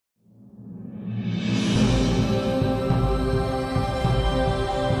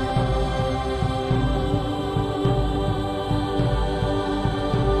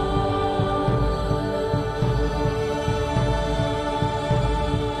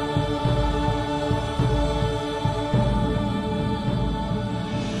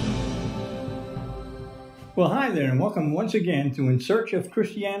Well, hi there, and welcome once again to In Search of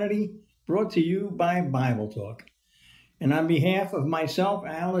Christianity, brought to you by Bible Talk. And on behalf of myself,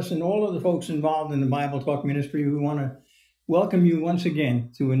 Alice, and all of the folks involved in the Bible Talk ministry, we want to welcome you once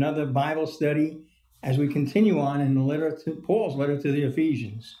again to another Bible study as we continue on in Paul's letter to the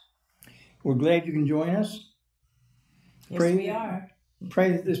Ephesians. We're glad you can join us. Yes, we are.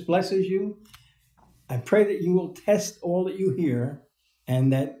 Pray that this blesses you. I pray that you will test all that you hear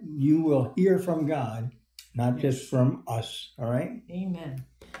and that you will hear from God, not just from us, all right? Amen.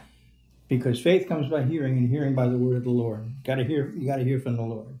 Because faith comes by hearing, and hearing by the word of the Lord. You got to hear from the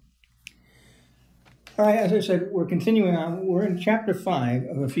Lord. All right, as I said, we're continuing on. We're in chapter 5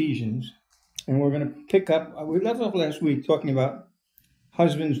 of Ephesians, and we're going to pick up. We left off last week talking about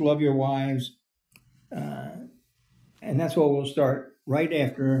husbands, love your wives, and that's where we'll start right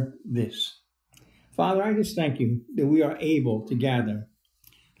after this. Father, I just thank you that we are able to gather,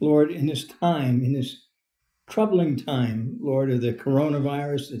 Lord, in this time, in this troubling time, Lord, of the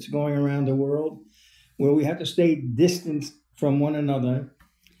coronavirus that's going around the world, where we have to stay distant from one another.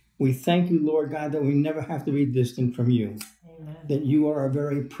 We thank you, Lord God, that we never have to be distant from you. Amen. That you are a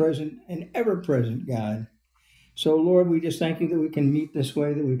very present and ever-present God. So, Lord, we just thank you that we can meet this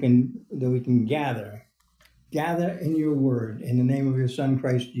way, that we can gather in your word in the name of your Son,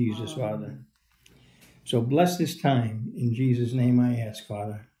 Christ Jesus, Father. So bless this time. In Jesus' name I ask,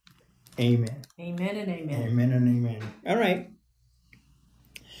 Father. Amen. Amen and amen. Amen and amen. All right.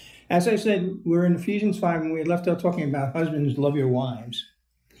 As I said, we're in Ephesians 5, and we left out talking about husbands, love your wives.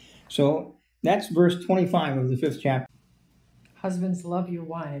 So that's verse 25 of the 5th chapter. Husbands, love your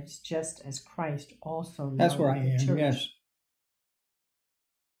wives, just as Christ also loved That's where I am, the church. yes.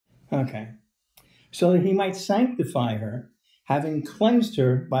 Okay. So that he might sanctify her, having cleansed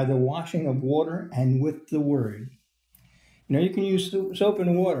her by the washing of water and with the word. You know, you can use soap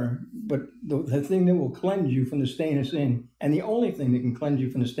and water, but the thing that will cleanse you from the stain of sin, and the only thing that can cleanse you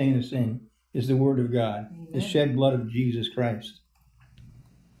from the stain of sin, is the word of God, Amen. The shed blood of Jesus Christ.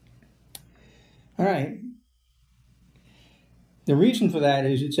 All right. The reason for that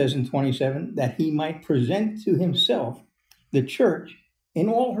is, it says in 27, that he might present to himself the church in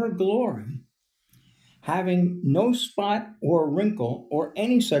all her glory, having no spot or wrinkle or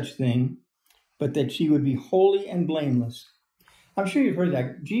any such thing, but that she would be holy and blameless. I'm sure you've heard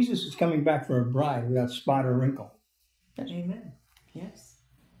that. Jesus is coming back for a bride without spot or wrinkle. Amen. Yes.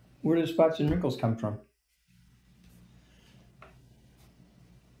 Where do spots and wrinkles come from?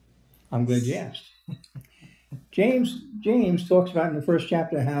 I'm glad you asked. James talks about in the 1st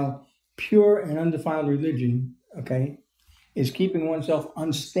chapter how pure and undefiled religion, is keeping oneself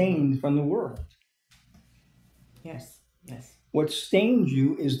unstained from the world. Yes, yes. What stains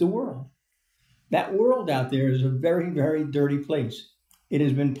you is the world. That world out there is a very, very dirty place. It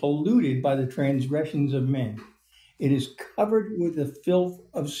has been polluted by the transgressions of men. It is covered with the filth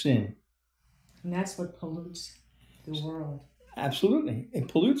of sin. And that's what pollutes the world. Absolutely. It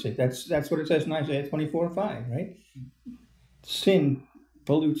pollutes it. That's what it says in Isaiah 24:5, right? Sin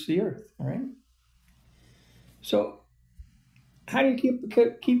pollutes the earth, all right? So how do you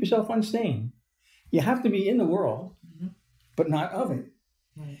keep yourself unstained? You have to be in the world, but not of it.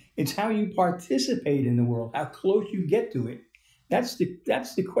 Right. It's how you participate in the world, how close you get to it. That's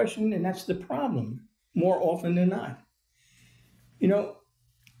the question, and that's the problem more often than not. You know,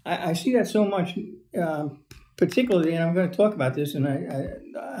 I see that so much, particularly, and I'm going to talk about this, and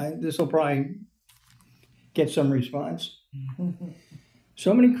this will probably get some response.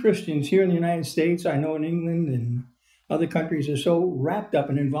 So many Christians here in the United States, I know in England and other countries, are so wrapped up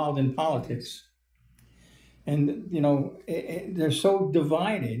and involved in politics. And, you know, they're so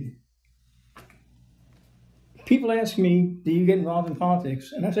divided. People ask me, do you get involved in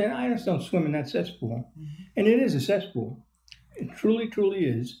politics? And I say, I just don't swim in that cesspool. And it is a cesspool. It truly, truly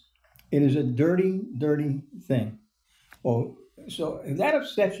is. It is a dirty, dirty thing. Well, so if that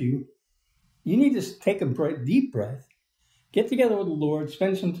upsets you, you need to take a deep breath, get together with the Lord,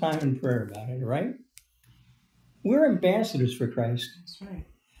 spend some time in prayer about it, right? We're ambassadors for Christ. That's right.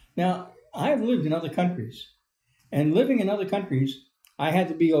 Now, I've lived in other countries, and living in other countries, I had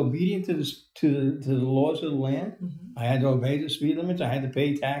to be obedient to the laws of the land. Mm-hmm. I had to obey the speed limits. I had to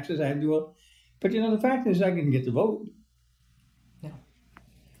pay taxes. I had to do all. But you know, the fact is, I didn't get to vote. No.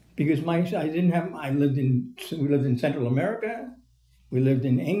 Because we lived in Central America. We lived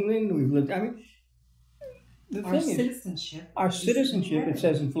in England. Our citizenship, it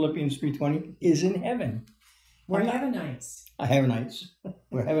says in Philippians 3:20, is in heaven. We're heavenites.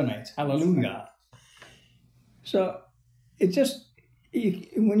 We're heavenites. Hallelujah. So it's just,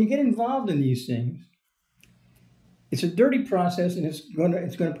 when you get involved in these things, it's a dirty process, and it's going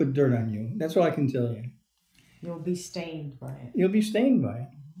to put dirt on you. That's all I can tell you. You'll be stained by it. You'll be stained by it.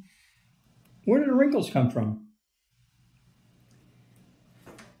 Where do the wrinkles come from?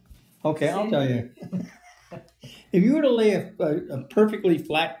 Okay, I'll tell you. If you were to lay a perfectly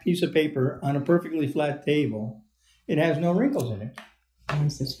flat piece of paper on a perfectly flat table, it has no wrinkles in it.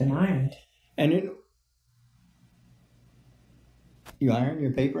 Once it's been ironed. And you iron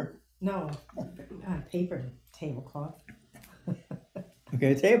your paper? No, paper tablecloth.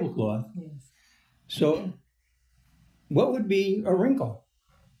 Okay, a tablecloth. Yes. So, what would be a wrinkle?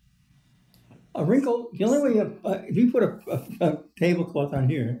 A wrinkle, the only way, if you put a tablecloth on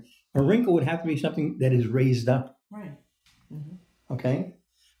here, a wrinkle would have to be something that is raised up. Right. Mm-hmm. Okay?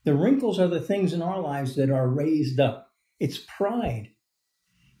 The wrinkles are the things in our lives that are raised up. It's pride.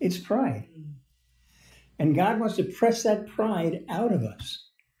 It's pride. And God wants to press that pride out of us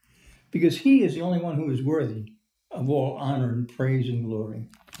because He is the only one who is worthy of all honor and praise and glory.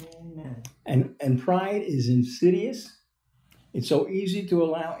 Amen. And pride is insidious. It's so easy to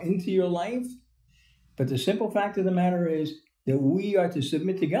allow into your life. But the simple fact of the matter is that we are to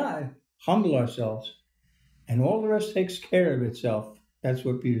submit to God, humble ourselves, and all the rest takes care of itself. That's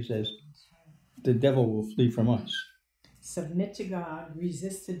what Peter says. The devil will flee from us. Submit to God,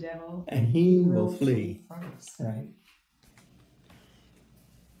 resist the devil, and he will flee from us. Right.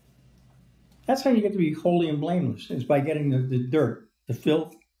 That's how you get to be holy and blameless, is by getting the dirt, the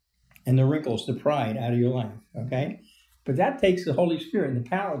filth, and the wrinkles, the pride out of your life, okay? But that takes the Holy Spirit and the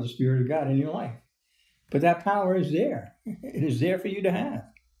power of the Spirit of God in your life. But that power is there. It is there for you to have.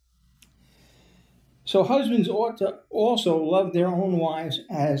 So husbands ought to also love their own wives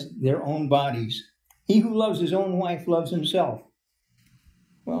as their own bodies. He who loves his own wife loves himself.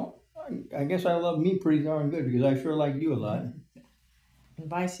 Well, I guess I love me pretty darn good because I sure like you a lot. And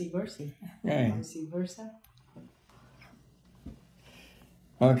vice versa. Right. Vice versa.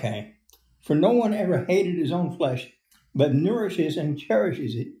 Okay. For no one ever hated his own flesh, but nourishes and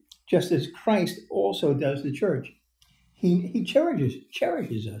cherishes it, just as Christ also does the church. He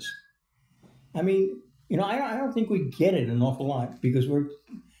cherishes us. I mean, I don't think we get it an awful lot because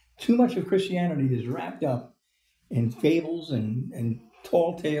too much of Christianity is wrapped up in fables and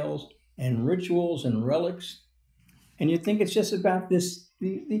tall tales and rituals and relics. And you think it's just about this.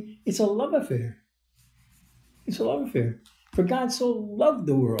 It's a love affair. It's a love affair. For God so loved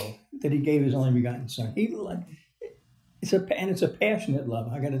the world that He gave His only begotten Son. It's a passionate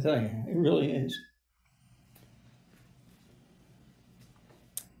love, I got to tell you. It really is.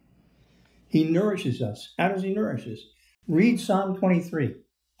 He nourishes us. How does He nourish us? Read Psalm 23.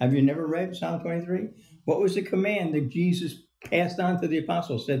 Have you never read Psalm 23? What was the command that Jesus passed on to the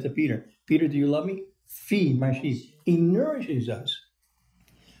apostles, said to Peter? Peter, do you love me? Feed my sheep. He nourishes us.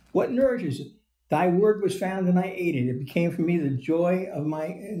 What nourishes it? Thy word was found and I ate it. It became for me the joy of my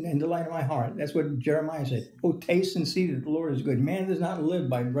and delight of my heart. That's what Jeremiah said. Oh, taste and see that the Lord is good. Man does not live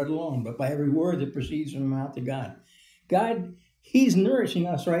by bread alone, but by every word that proceeds from the mouth of God. God, He's nourishing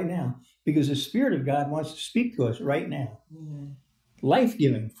us right now because the Spirit of God wants to speak to us right now. Mm-hmm.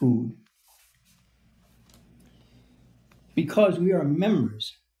 Life-giving food. Because we are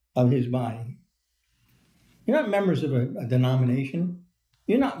members of His body. You're not members of a denomination.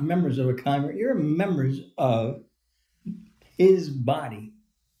 You're not members of a congregation. You're members of His body.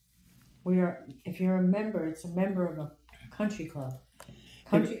 If you're a member, it's a member of a country club.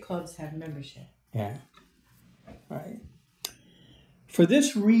 Country clubs have membership. Yeah. Right. For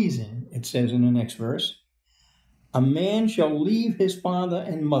this reason, it says in the next verse, a man shall leave his father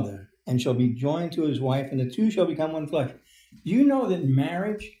and mother and shall be joined to his wife, and the two shall become one flesh. Do you know that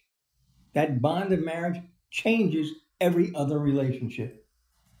marriage, that bond of marriage, changes every other relationship?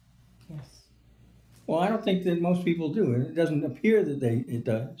 Yes. Well, I don't think that most people do. It doesn't appear that it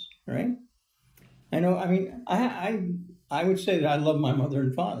does, right? I know, I mean, I would say that I love my mother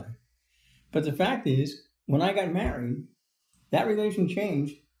and father. But the fact is, when I got married, that relation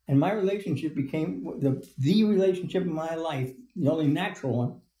changed, and my relationship became the relationship in my life. The only natural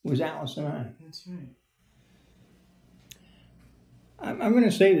one was Alice and I. That's right. I'm going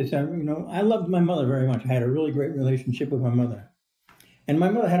to say this. I loved my mother very much. I had a really great relationship with my mother. And my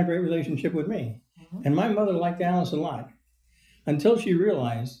mother had a great relationship with me. Mm-hmm. And my mother liked Alice a lot until she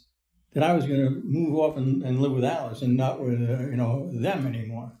realized that I was going to move off and live with Alice and not with them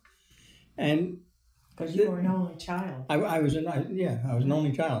anymore. And because you were an only child. I was an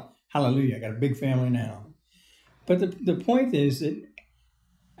only child. Hallelujah! I got a big family now. But the point is that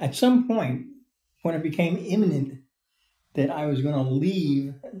at some point, when it became imminent that I was going to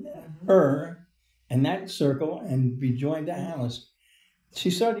leave her and that circle and be joined to Alice,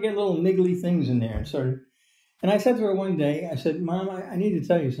 she started to get little niggly things in there. And I said to her one day, I said, Mom, I need to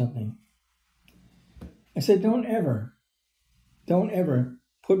tell you something. I said, don't ever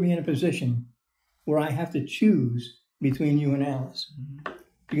put me in a position where I have to choose between you and Alice.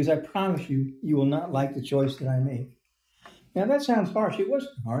 Because I promise you, you will not like the choice that I make. Now that sounds harsh. It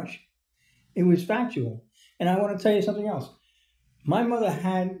wasn't harsh. It was factual. And I want to tell you something else. My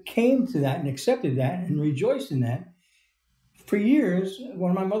mother came to that and accepted that and rejoiced in that. For years,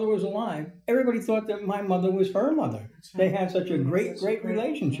 when my mother was alive, everybody thought that my mother was her mother. Right. They had such a great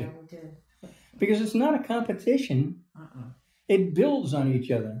relationship. Yeah, we did. Because it's not a competition. It builds on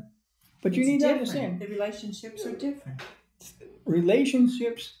each other. But you need to understand. The relationships are different.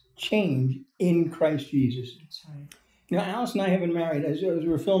 Relationships change in Christ Jesus. That's right. You know, Alice and I have been married, as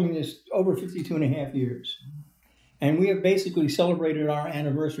we're filming this, over 52 and a half years. And we have basically celebrated our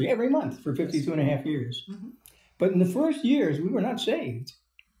anniversary every month for 52 and a half years. But in the first years, we were not saved,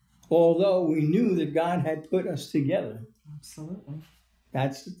 although we knew that God had put us together. Absolutely.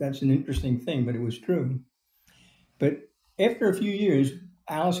 That's an interesting thing, but it was true. But after a few years,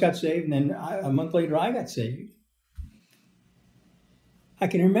 Alice got saved, and then a month later, I got saved. I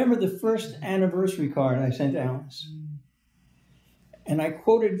can remember the first anniversary card I sent Alice. And I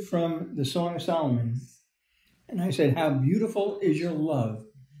quoted from the Song of Solomon. And I said, "How beautiful is your love,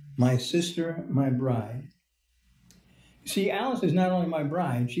 my sister, my bride." See, Alice is not only my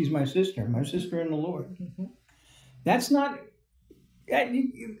bride, she's my sister in the Lord. That's not,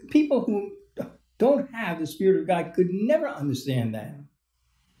 people who don't have the Spirit of God could never understand that.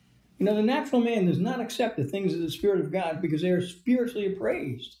 You know, the natural man does not accept the things of the Spirit of God because they are spiritually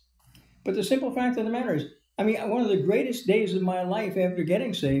appraised. But the simple fact of the matter is, I mean, one of the greatest days of my life after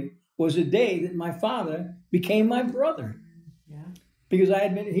getting saved was the day that my father became my brother. Yeah. Because I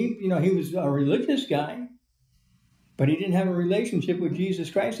had been, he was a religious guy, but he didn't have a relationship with Jesus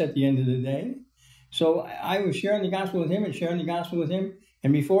Christ at the end of the day. So I was sharing the gospel with him and sharing the gospel with him.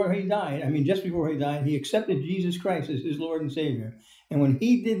 And before he died, just before he died, he accepted Jesus Christ as his Lord and Savior. And when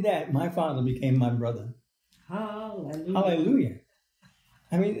he did that, my father became my brother. Hallelujah. Hallelujah.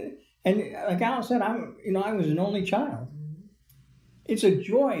 I mean, and like Alice said, I was an only child. It's a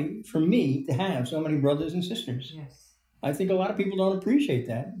joy for me to have so many brothers and sisters. Yes. I think a lot of people don't appreciate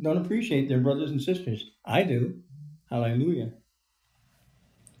that, don't appreciate their brothers and sisters. I do. Hallelujah.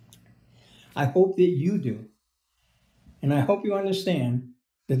 I hope that you do. And I hope you understand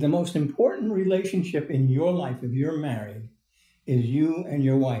that the most important relationship in your life, if you're married, is you and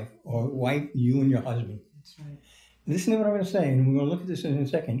your wife, or wife, you and your husband. That's right. Listen to what I'm going to say, and we're going to look at this in a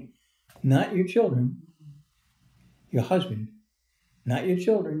second. Not your children, your husband. Not your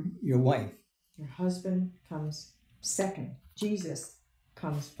children, your wife. Your husband comes second. Jesus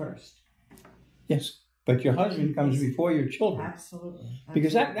comes first. Yes, but your husband comes before your children. Absolutely.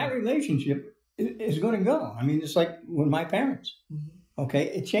 Because that relationship is going to go. I mean, it's like with my parents. Okay,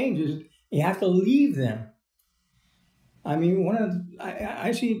 it changes. You have to leave them. I mean,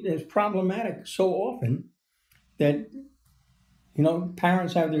 I see it as problematic so often that,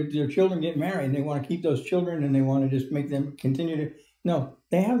 parents have their children get married and they want to keep those children and they want to just make them continue to. No,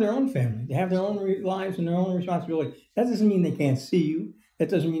 they have their own family. They have their own lives and their own responsibility. That doesn't mean they can't see you. That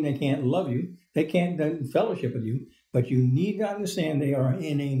doesn't mean they can't love you. They can't fellowship with you. But you need to understand they are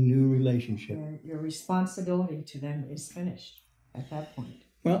in a new relationship. Your responsibility to them is finished at that point.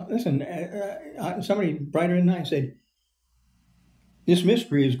 Well, listen, somebody brighter than I said, this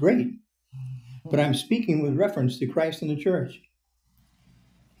mystery is great, but I'm speaking with reference to Christ and the church.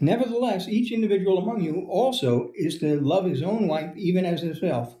 Nevertheless, each individual among you also is to love his own wife even as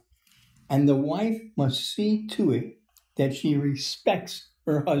himself, and the wife must see to it that she respects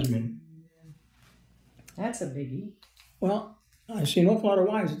her husband. That's a biggie. Well, I see an awful lot of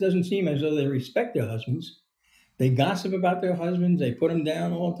wives. It doesn't seem as though they respect their husbands. They gossip about their husbands. They put them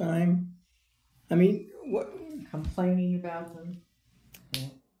down all the time. I mean, what? Complaining about them. Yeah.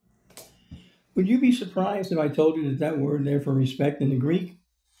 Would you be surprised if I told you that word there for respect in the Greek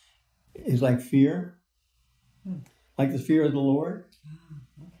is like fear? Like the fear of the Lord?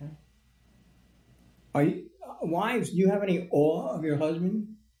 Okay. Wives, do you have any awe of your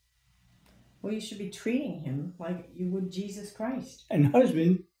husband? Well, you should be treating him like you would Jesus Christ. And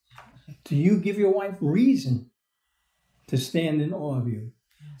husband, do you give your wife reason to stand in awe of you?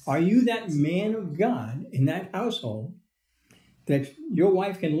 Yes. Are you that man of God in that household that your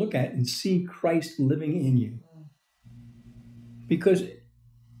wife can look at and see Christ living in you? Because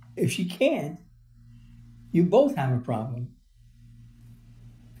if she can't, you both have a problem.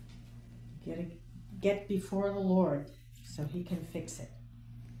 Get before the Lord so he can fix it.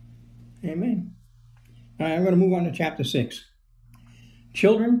 Amen. All right, I'm going to move on to chapter 6.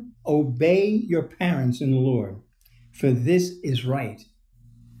 Children, obey your parents in the Lord, for this is right.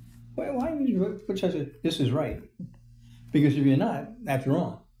 Why you put such a, this is right? Because if you're not, that's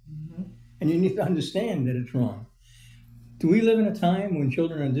wrong. Mm-hmm. And you need to understand that it's wrong. Do we live in a time when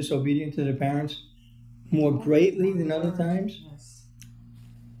children are disobedient to their parents more greatly than other times? Yes.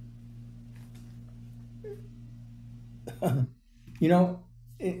 You know,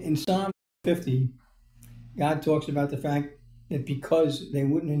 in Psalm 50, God talks about the fact that because they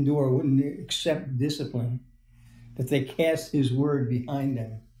wouldn't endure, wouldn't accept discipline, that they cast his word behind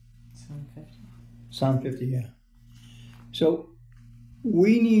them. Psalm 50. Psalm 50, yeah. So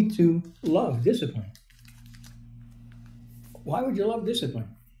we need to love discipline. Why would you love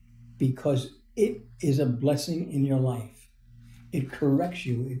discipline? Because it is a blessing in your life. It corrects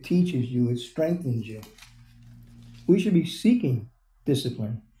you, it teaches you, it strengthens you. We should be seeking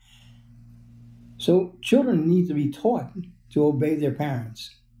discipline. So children need to be taught to obey their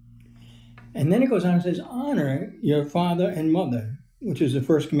parents. And then it goes on and says, honor your father and mother, which is the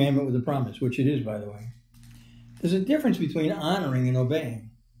first commandment with a promise, which it is, by the way. There's a difference between honoring and obeying.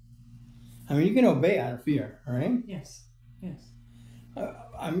 I mean, you can obey out of fear, all right? Yes. Yes.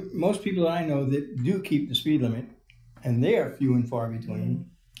 Most people that I know that do keep the speed limit, and they are few and far between,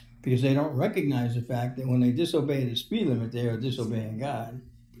 because they don't recognize the fact that when they disobey the speed limit, they are disobeying God.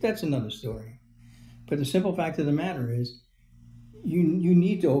 That's another story. But the simple fact of the matter is, you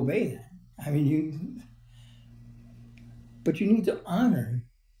need to obey that. I mean, but you need to honor.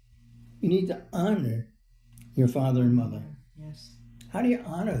 You need to honor your father and mother. Yes. How do you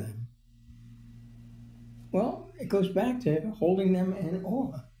honor them? Well, it goes back to holding them in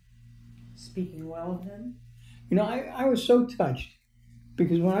awe. Speaking well of them. You know, I was so touched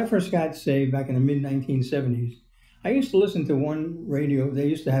because when I first got saved back in the mid-1970s, I used to listen to one radio. They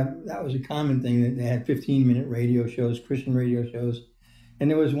used to have, that was a common thing, that they had 15-minute radio shows, Christian radio shows. And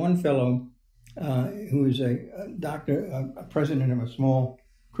there was one fellow who was a doctor, a president of a small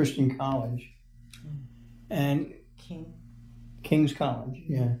Christian college. And King's College,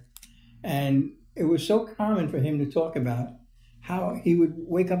 yeah. And it was so common for him to talk about how he would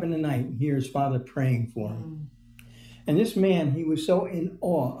wake up in the night and hear his father praying for him. And this man, he was so in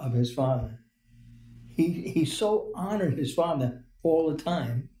awe of his father. He so honored his father all the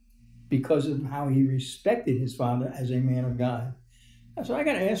time because of how he respected his father as a man of God. So I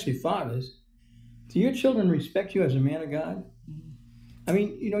got to ask you, fathers, do your children respect you as a man of God? I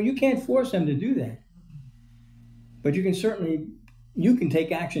mean, you know, you can't force them to do that. But you can certainly, you can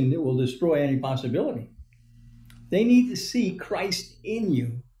take action that will destroy any possibility. They need to see Christ in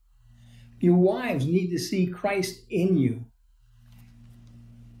you. Your wives need to see Christ in you.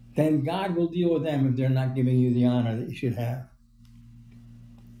 Then God will deal with them if they're not giving you the honor that you should have.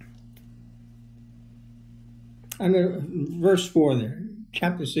 I'm going to, verse 4 there,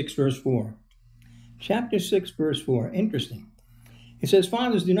 chapter 6, verse 4. Chapter 6, verse 4, interesting. It says,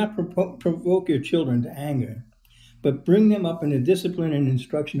 fathers, do not provoke your children to anger, but bring them up in the discipline and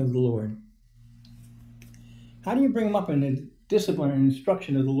instruction of the Lord. How do you bring them up in the discipline and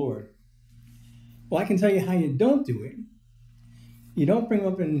instruction of the Lord? Well, I can tell you how you don't do it. You don't bring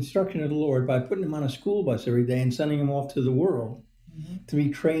them up in instruction of the Lord by putting them on a school bus every day and sending them off to the world to be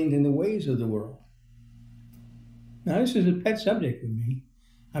trained in the ways of the world. Now, this is a pet subject with me.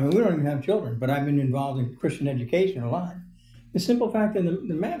 I mean, we don't even have children, but I've been involved in Christian education a lot. The simple fact of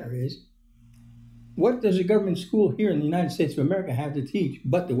the matter is, what does a government school here in the United States of America have to teach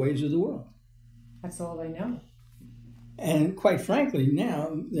but the ways of the world? That's all they know. And quite frankly,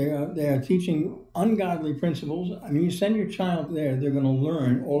 now they are teaching ungodly principles. I mean, you send your child there, they're going to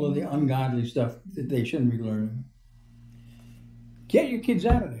learn all of the ungodly stuff that they shouldn't be learning. Get your kids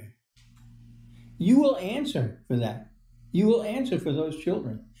out of there. You will answer for that. You will answer for those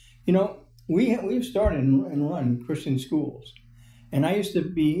children. You know, we've started and run Christian schools. And I used to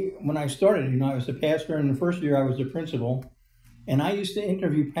be, when I started, you know, I was the pastor, and the first year I was the principal. And I used to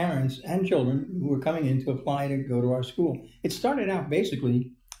interview parents and children who were coming in to apply to go to our school. It started out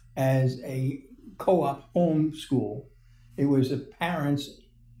basically as a co-op home school. It was the parents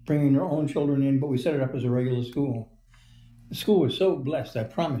bringing their own children in, but we set it up as a regular school. The school was so blessed, I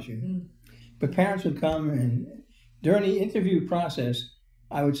promise you. But parents would come, and during the interview process,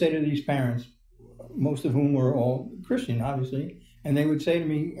 I would say to these parents, most of whom were all Christian, obviously, and they would say to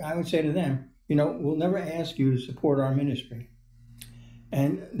me, I would say to them, you know, we'll never ask you to support our ministry.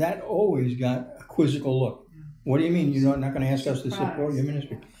 And that always got a quizzical look. What do you mean you're not going to ask us to support your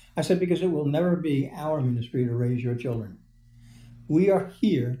ministry? I said, because it will never be our ministry to raise your children. We are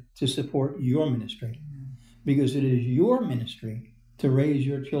here to support your ministry because it is your ministry to raise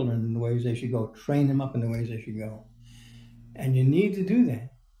your children in the ways they should go, train them up in the ways they should go. And you need to do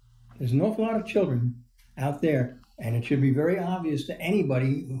that. There's an awful lot of children out there, And it should be very obvious to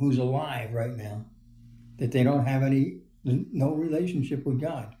anybody who's alive right now that they don't have no relationship with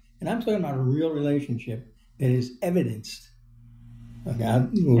God. And I'm talking about a real relationship that is evidenced. Okay.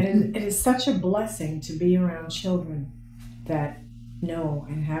 And it is such a blessing to be around children that know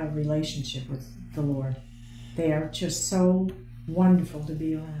and have a relationship with the Lord. They are just so wonderful to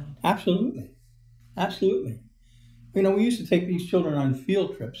be around. Absolutely. Absolutely. You know, we used to take these children on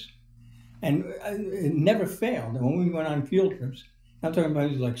field trips, and it never failed. And when we went on field trips, I'm talking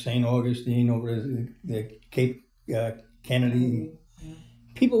about like St. Augustine over the Cape Kennedy. Yeah.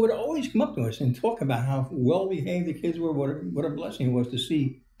 People would always come up to us and talk about how well behaved the kids were, what a blessing it was to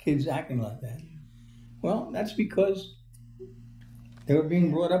see kids acting like that. Well, that's because they were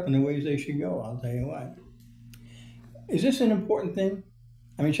being brought up in the ways they should go, I'll tell you what. Is this an important thing?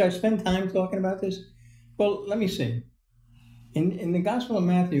 I mean, should I spend time talking about this? Well, let me see. In the Gospel of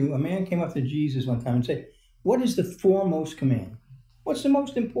Matthew, a man came up to Jesus one time and said, what is the foremost command? What's the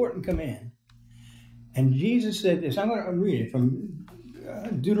most important command? And Jesus said this. I'm going to read it from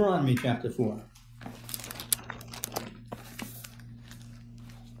Deuteronomy chapter 4.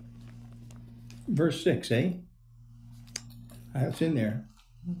 Verse 6, eh? It's in there.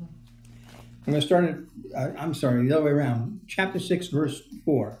 Mm-hmm. I'm going to start the other way around. Chapter 6, verse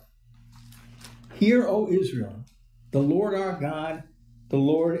 4. Hear, O Israel, the Lord our God, the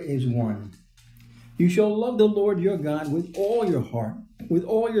Lord is one. You shall love the Lord your God with all your heart, with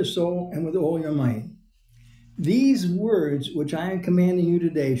all your soul, and with all your might. These words which I am commanding you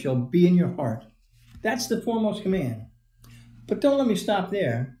today shall be in your heart. That's the foremost command. But don't let me stop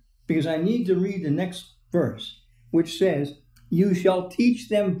there, because I need to read the next verse, which says, you shall teach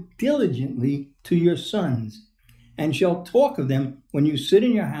them diligently to your sons, and shall talk of them when you sit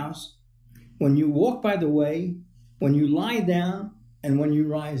in your house, when you walk by the way, when you lie down, and when you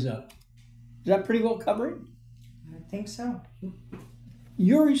rise up. Does that pretty well cover it? I think so.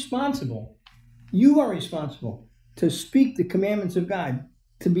 You're responsible. You are responsible to speak the commandments of God,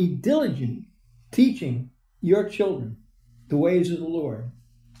 to be diligent, teaching your children the ways of the Lord.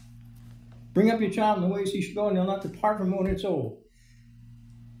 Bring up your child in the ways he should go, and they'll not depart from when it's old.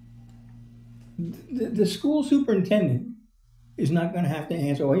 The school superintendent is not going to have to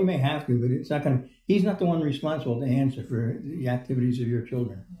answer. Well, he may have to, but it's not going to. He's not the one responsible to answer for the activities of your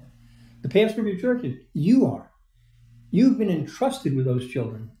children. Yeah. The pastor of your church is. You are. You've been entrusted with those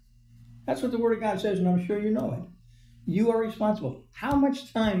children. That's what the Word of God says, and I'm sure you know it. You are responsible. How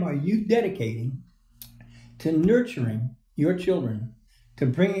much time are you dedicating to nurturing your children, to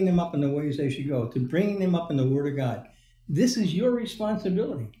bringing them up in the ways they should go, to bringing them up in the Word of God? This is your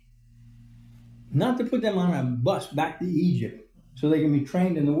responsibility. Not to put them on a bus back to Egypt so they can be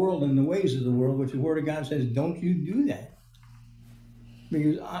trained in the world and the ways of the world, which the Word of God says, don't you do that.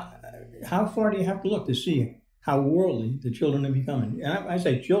 Because how far do you have to look to see how worldly the children are becoming? And I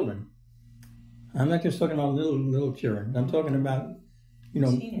say children. I'm not just talking about little children. I'm talking about,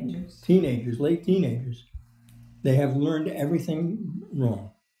 teenagers, late teenagers. They have learned everything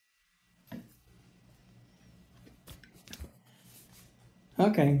wrong.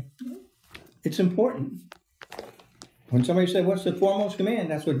 Okay. It's important. When somebody said, what's the foremost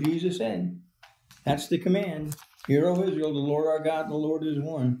command? That's what Jesus said. That's the command. Hear, O Israel, the Lord our God, the Lord is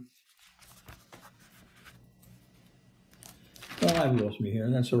one. Well, I've lost me here.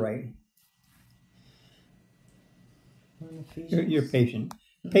 That's all right. You're patient.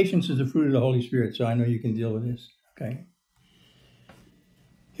 Patience is the fruit of the Holy Spirit, so I know you can deal with this. Okay.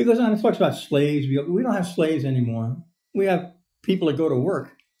 He goes on and talks about slaves. We don't have slaves anymore. We have people that go to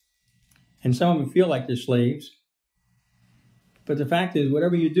work, and some of them feel like they're slaves. But the fact is,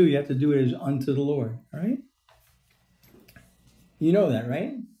 whatever you do, you have to do it as unto the Lord. All right? You know that,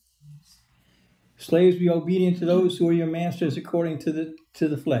 right? Slaves, be obedient to those who are your masters according to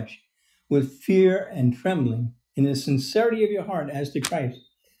the flesh, with fear and trembling, in the sincerity of your heart as to Christ.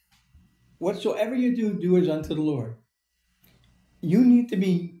 Whatsoever you do, do as unto the Lord. You need to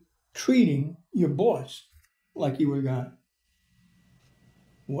be treating your boss like you were God.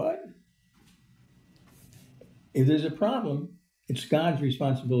 What? If there's a problem, it's God's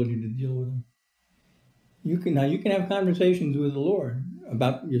responsibility to deal with them. You can have conversations with the Lord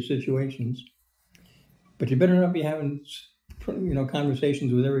about your situations, but you better not be having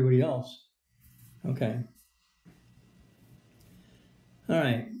conversations with everybody else. Okay. All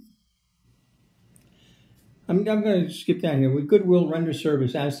right. I'm going to skip down here. With goodwill, render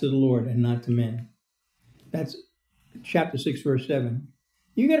service as to the Lord and not to men. That's chapter 6, verse 7.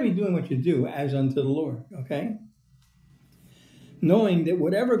 You got to be doing what you do as unto the Lord, okay? Knowing that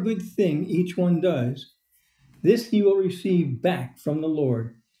whatever good thing each one does, this he will receive back from the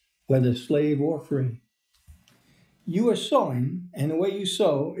Lord, whether slave or free. you are sowing, and the way you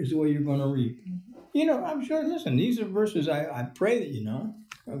sow is the way you're going to reap. You know, I'm sure, listen, these are verses I pray that you know,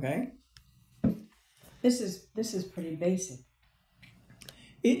 okay? This is pretty basic.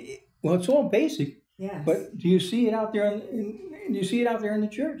 Well, it's all basic. Yes. But do you see it out there? Do you see it out there in the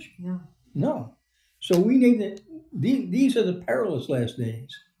church? No. No. So we need to. These are the perilous last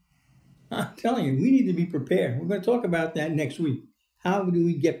days. I'm telling you, we need to be prepared. We're going to talk about that next week. How do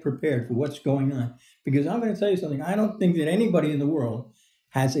we get prepared for what's going on? Because I'm going to tell you something. I don't think that anybody in the world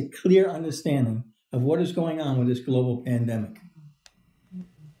has a clear understanding of what is going on with this global pandemic.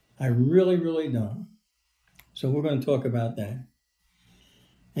 I really, really don't. So we're going to talk about that.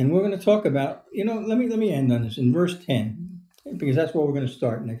 And we're going to talk about, you know, let me end on this in verse 10, because that's where we're going to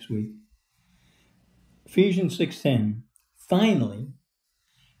start next week. Ephesians 6:10. Finally,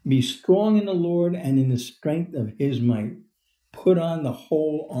 be strong in the Lord and in the strength of his might. Put on the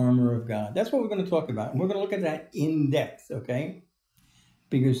whole armor of God. That's what we're going to talk about. And we're going to look at that in depth, okay?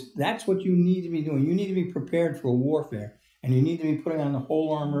 Because that's what you need to be doing. You need to be prepared for warfare. And you need to be putting on the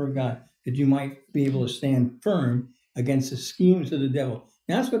whole armor of God that you might be able to stand firm against the schemes of the devil.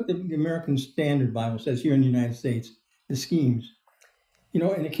 Now, that's what the American Standard Bible says here in the United States, the schemes. You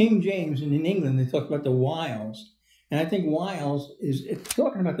know, in the King James and in England, they talk about the wiles. And I think wiles it's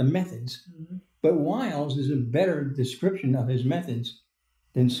talking about the methods. Mm-hmm. But wiles is a better description of his methods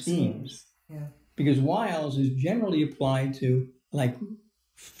than schemes. Yeah. Because wiles is generally applied to, like,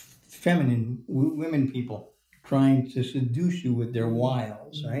 feminine women people trying to seduce you with their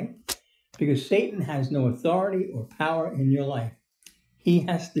wiles, right? Because Satan has no authority or power in your life. He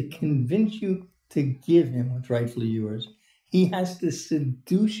has to convince you to give him what's rightfully yours. He has to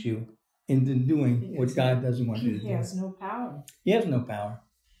seduce you into doing what God doesn't want you to do. He has no power. He has no power.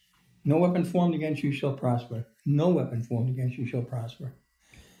 No weapon formed against you shall prosper. No weapon formed against you shall prosper.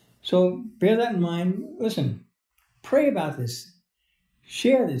 So bear that in mind. Listen, pray about this.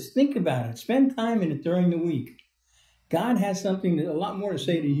 Share this. Think about it. Spend time in it during the week. God has something a lot more to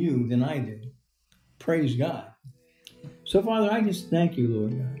say to you than I do. Praise God. So, Father, I just thank you,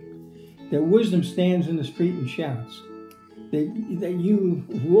 Lord God, that wisdom stands in the street and shouts, that you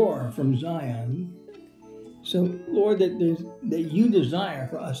roar from Zion. So, Lord, that you desire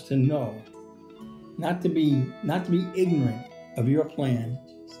for us to know, not to be ignorant of your plan.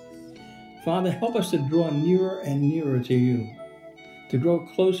 Father, help us to draw nearer and nearer to you, to grow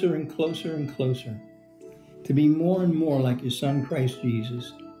closer and closer and closer, to be more and more like your Son, Christ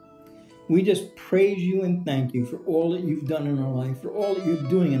Jesus. We just praise you and thank you for all that you've done in our life, for all that you're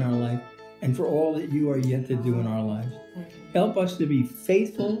doing in our life, and for all that you are yet to do in our lives. Help us to be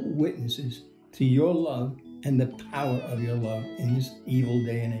faithful witnesses to your love and the power of your love in this evil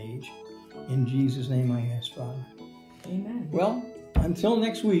day and age. In Jesus' name I ask, Father. Amen. Well, until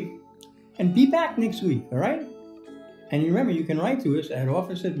next week, and be back next week, all right? And remember, you can write to us at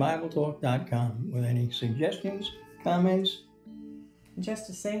office@BibleTalk.com with any suggestions, comments. Just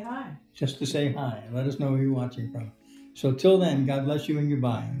to say hi. Just to say hi and let us know where you're watching from. So till then, God bless you and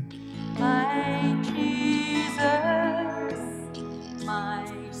goodbye. My Jesus.